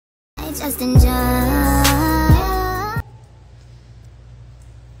just enjoy.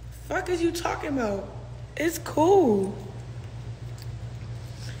 Fuck is you talking about? It's cool.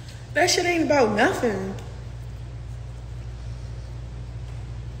 That shit ain't about nothing.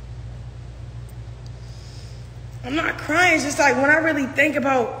 I'm not crying. It's just like when I really think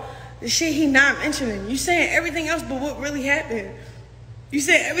about the shit he not mentioning. You saying everything else but what really happened. You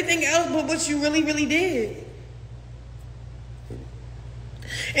said everything else but what you really, really did.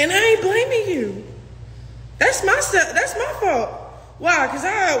 And I ain't blaming you. That's my fault. Why? Because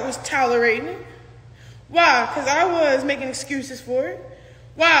I was tolerating it. Why? Because I was making excuses for it.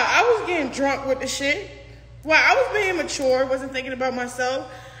 Why? I was getting drunk with the shit. Why? I was being mature, wasn't thinking about myself.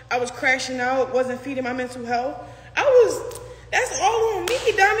 I was crashing out, wasn't feeding my mental health. That's all on me,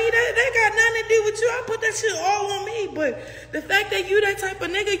 dummy. That got nothing to do with you. I put that shit all on me. But the fact that you that type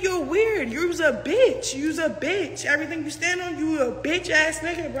of nigga, you're weird. You's a bitch. You's a bitch. Everything you stand on, you a bitch ass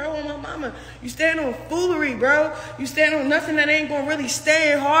nigga, bro, on my mama. You stand on foolery, bro. You stand on nothing that ain't gonna really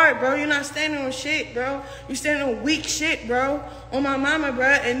stay hard, bro. You're not standing on shit, bro. You stand on weak shit, bro, on my mama, bro.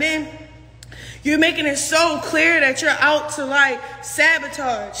 And then you're making it so clear that you're out to like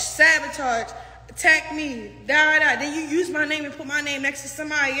sabotage, attack me, Then you use my name and put my name next to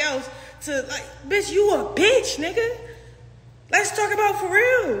somebody else to like, bitch, you a bitch, nigga. Let's talk about for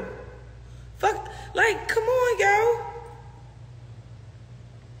real. Fuck, like, come on, yo.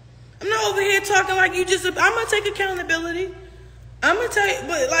 I'm not over here talking like you just, I'm gonna take accountability. I'm gonna tell you,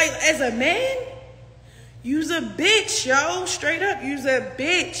 but like, as a man, you's a bitch, yo. Straight up, you's a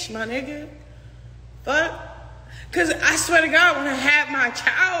bitch, my nigga. Fuck. Cause I swear to God, when I have my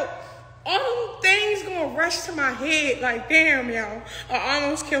child, all them things gonna rush to my head like, damn, yo, I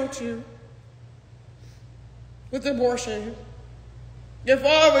almost killed you with abortion. Your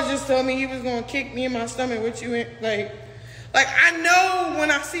father just told me he was gonna kick me in my stomach with you, like I know when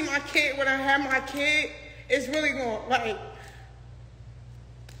I see my kid, when I have my kid, it's really gonna, like,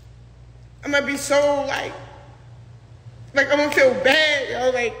 I'm gonna be so, like I'm gonna feel bad, yo,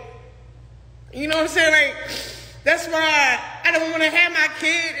 like, you know what I'm saying, like, that's why I don't want to have my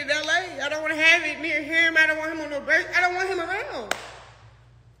kid in LA. I don't want to have it near him. I don't want him on no birth. I don't want him around.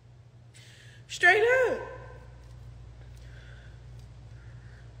 Straight up.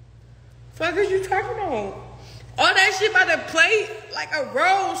 Fuck is you talking about? All that shit about to play like a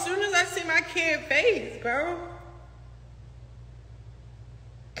role as soon as I see my kid's face, bro.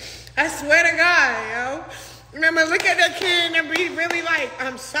 I swear to God, yo. Remember, look at that kid and be really like,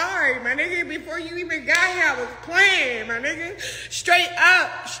 I'm sorry, my nigga. Before you even got here, I was playing, my nigga. Straight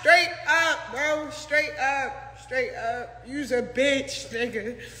up, bro. Straight up. You's a bitch,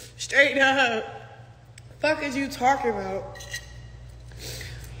 nigga. Straight up. Fuck is you talking about?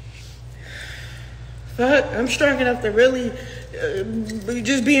 Fuck, I'm strong enough to really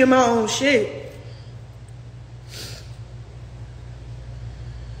just be in my own shit.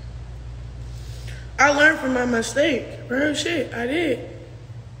 I learned from my mistake. Real shit, I did.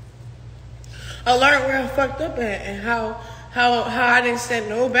 I learned where I fucked up at and how I didn't set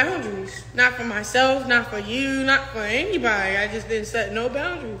no boundaries. Not for myself, not for you, not for anybody. I just didn't set no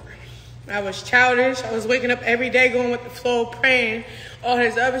boundaries. I was childish. I was waking up every day going with the flow, praying, all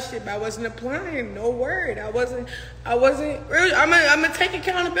this other shit, but I wasn't applying no word. I wasn't really, I'm gonna take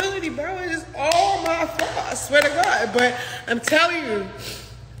accountability, bro. It's all my fault, I swear to God. But I'm telling you,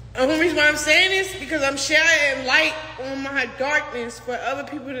 the only reason why I'm saying this because I'm sharing light on my darkness for other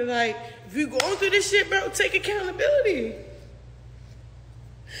people to, like, if you going through this shit, bro, take accountability.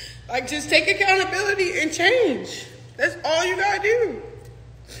 Like, just take accountability and change. That's all you gotta do.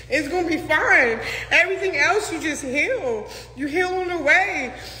 It's gonna be fine. Everything else, you just heal. You heal on the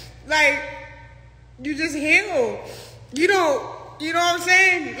way. Like, you just heal. You know what I'm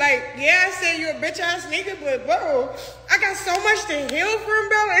saying? Like, yeah, I said you're a bitch ass nigga, but bro, I got so much to heal from,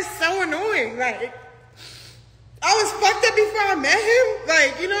 bro. It's so annoying. Like, I was fucked up before I met him.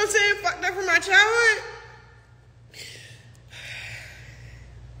 Like, you know what I'm saying? Fucked up from my childhood.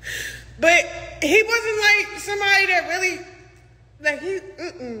 But he wasn't like somebody that really, like,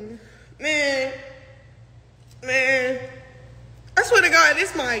 man. I swear to God,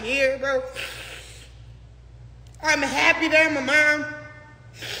 this my year, bro. I'm happy that I'm a mom.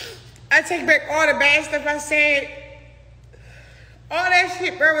 I take back all the bad stuff I said. All that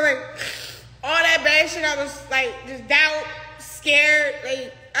shit, bro. Like, all that bad shit, I was like, just doubt, scared.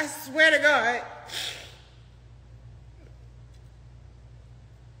 Like, I swear to God.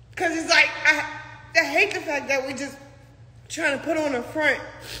 Because it's like, I hate the fact that we just trying to put on the front.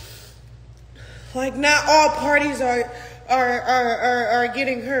 Like, not all parties are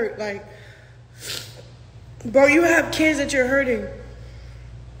getting hurt. Like, bro, you have kids that you're hurting.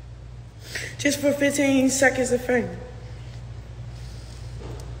 Just for 15 seconds of fame.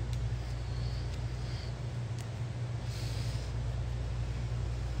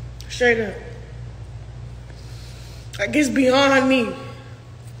 Straight up. Like, it's beyond me.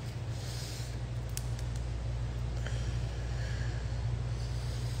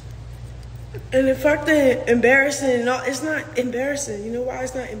 And the fact that embarrassing, no, it's not embarrassing. You know why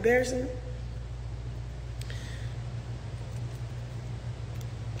it's not embarrassing?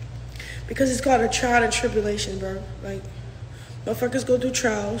 Because it's called a trial and tribulation, bro. Like, motherfuckers go through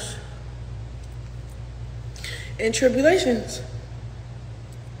trials and tribulations.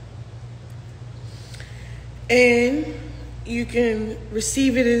 And you can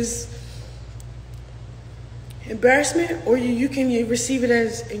receive it as embarrassment, or you can receive it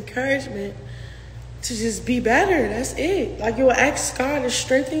as encouragement to just be better. That's it. Like, you'll ask God to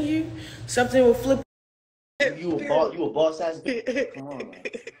strengthen you. Something will flip. You a boss ass bitch. Come on, man.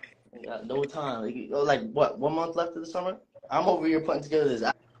 You got no time. Like what? 1 month left of the summer. I'm over here putting together this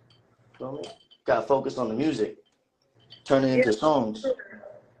album. Feel me? Gotta focus on the music. Turn it into songs.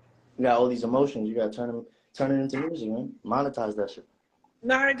 You got all these emotions. You gotta turn it into music, man. Monetize that shit.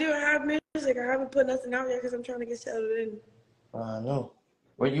 No, I do have music. I haven't put nothing out yet because I'm trying to get settled in. I know.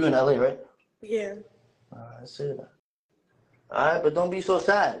 Were you in LA, right? Yeah. I see that. All right, but don't be so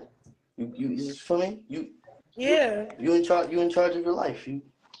sad. You just feel me? You in charge. You in charge of your life. You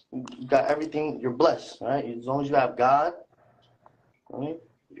got everything. You're blessed, right? As long as you have God, I mean,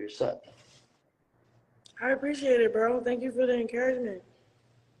 you're set. I appreciate it, bro. Thank you for the encouragement.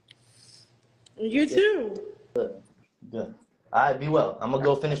 And you too. Good. Good. All right, be well. I'm gonna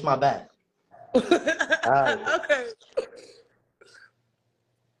go finish my bag. All right. Okay.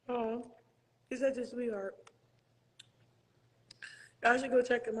 Oh, he's such a sweetheart. Y'all should go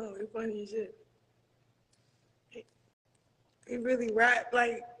check him out. He's funny as shit. He really rap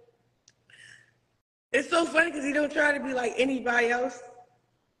like. It's so funny because he don't try to be like anybody else.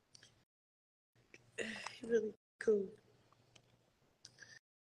 He's really cool.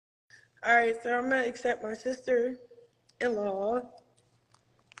 All right, so I'm gonna accept my sister-in-law.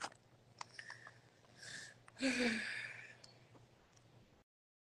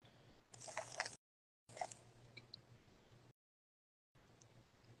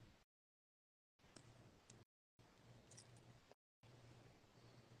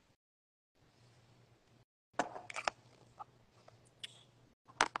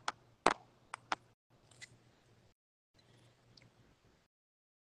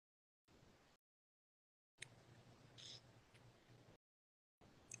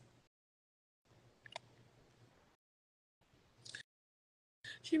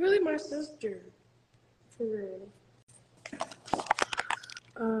 She really my sister, for real.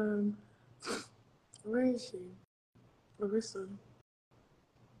 Where is she? Arissa.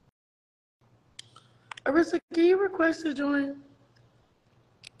 Arissa, can you request to join?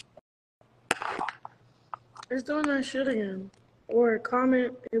 It's doing that shit again. Or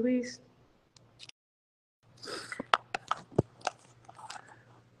comment, at least.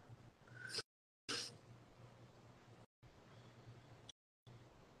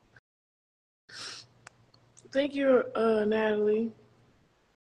 Thank you, Natalie.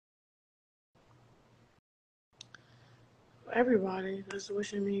 Everybody that's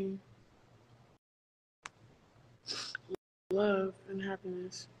wishing me love and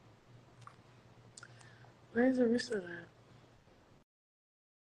happiness. Where's Arissa at?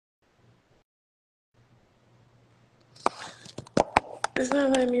 It's not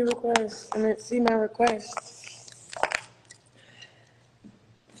letting me request. I mean, see my request.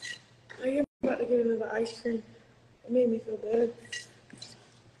 I am about to get another ice cream. It made me feel better.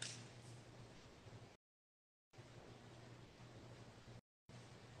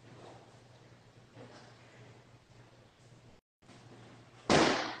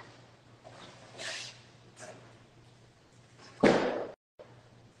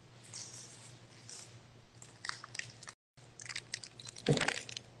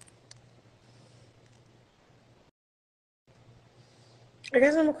 I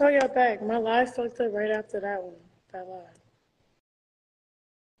guess I'm gonna call y'all back. My live fucked up right after that one. That live.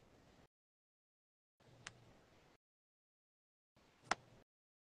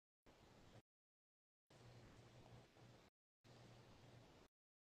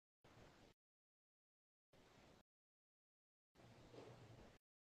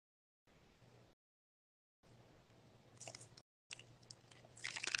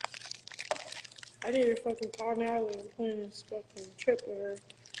 I need to fucking call Natalie and plan this fucking trip with her.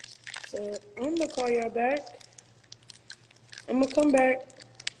 So I'm gonna call y'all back. I'm gonna come back.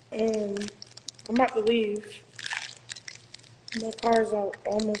 I'm about to leave. My car's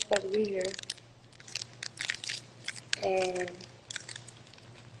almost about to be here.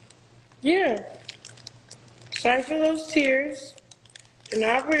 Yeah. Sorry for those tears. They're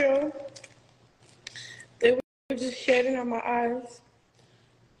not real. They were just shedding on my eyes.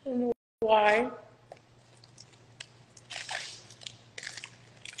 I don't know why.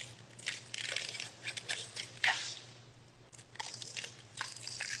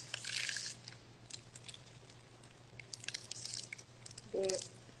 But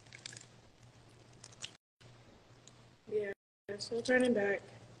yeah, still turning back.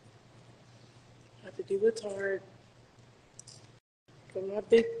 I have to do what's hard. Put my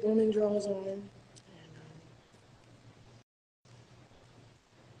big woman drawers on and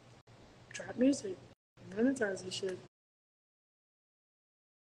drop music. Monetize this shit.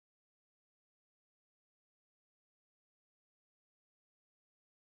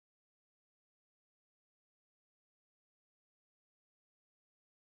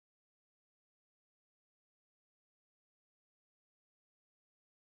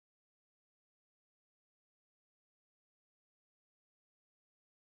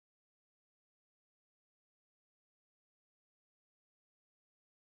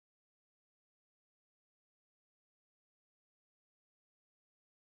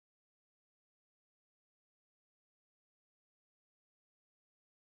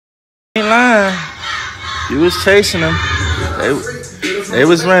 Ain't lying. You was chasing them. They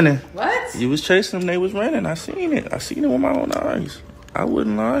was running. What? You was chasing them. They was running. I seen it. I seen it with my own eyes. I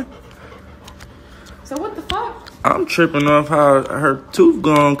wouldn't lie. So what the fuck? I'm tripping off how her tooth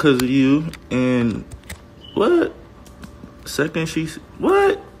gone because of you. And what? Second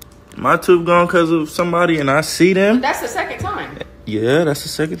what? My tooth gone because of somebody and I see them. That's the second time. Yeah, that's the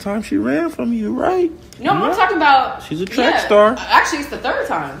second time she ran from you, right? No, I'm talking about. She's a track star. Actually, it's the third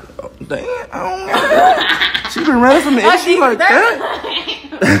time. Oh, damn, I don't know. She been running from the issue like that?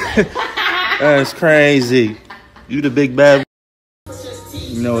 That's crazy. You the big bad.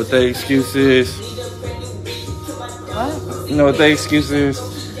 You know what their excuse is? What? You know what their excuse is?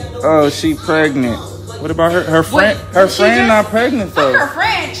 Oh, she pregnant. What about her? Her friend? Her friend not pregnant though. Her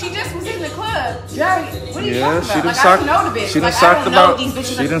friend. She just was in the club. Jerry, what are you talking about? Like, I don't know the bitch. She done socked about.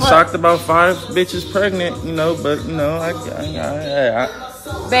 She done socked about 5 bitches pregnant. You know, but you know,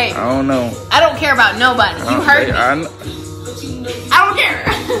 Babe, I don't know. I don't care about nobody. You heard me. I don't care. I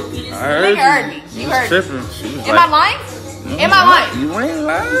heard you. Heard me. You heard tripping. me. Am I lying? Am I lying? You ain't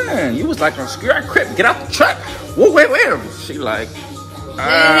lying. You was like on Screw Crip. Get out the truck. Wait. She like.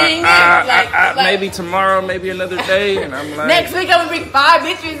 Maybe tomorrow, maybe another day, and I'm like, next week I'm gonna bring 5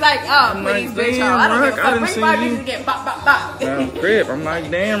 bitches. Like, oh, please, bitch, I don't give a fuck. Bring 5 bitches again. Bop, bop, bop. Crip. I'm like,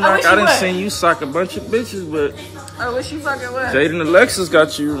 damn, Rock, I done seen you sock a bunch of bitches, but I wish you fucking would. Jade and Alexis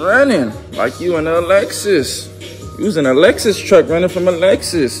got you running like you and Alexis. You was in a Lexus truck running from a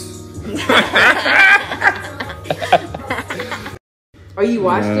Lexus. Are you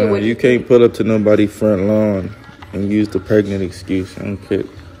watched it? What you can't pull up to nobody's front lawn and use the pregnant excuse. I don't care.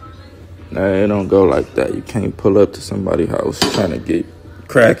 Nah, it don't go like that. You can't pull up to somebody's house trying to get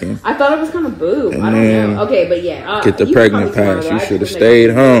cracking. I thought it was kind of boob. And I don't know. Okay, but yeah. Get the pregnant pass. You should have stayed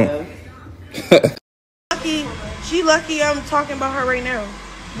home. She lucky I'm talking about her right now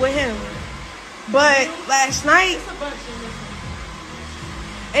with him. But last night,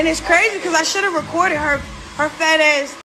 and it's crazy because I should have recorded her fat ass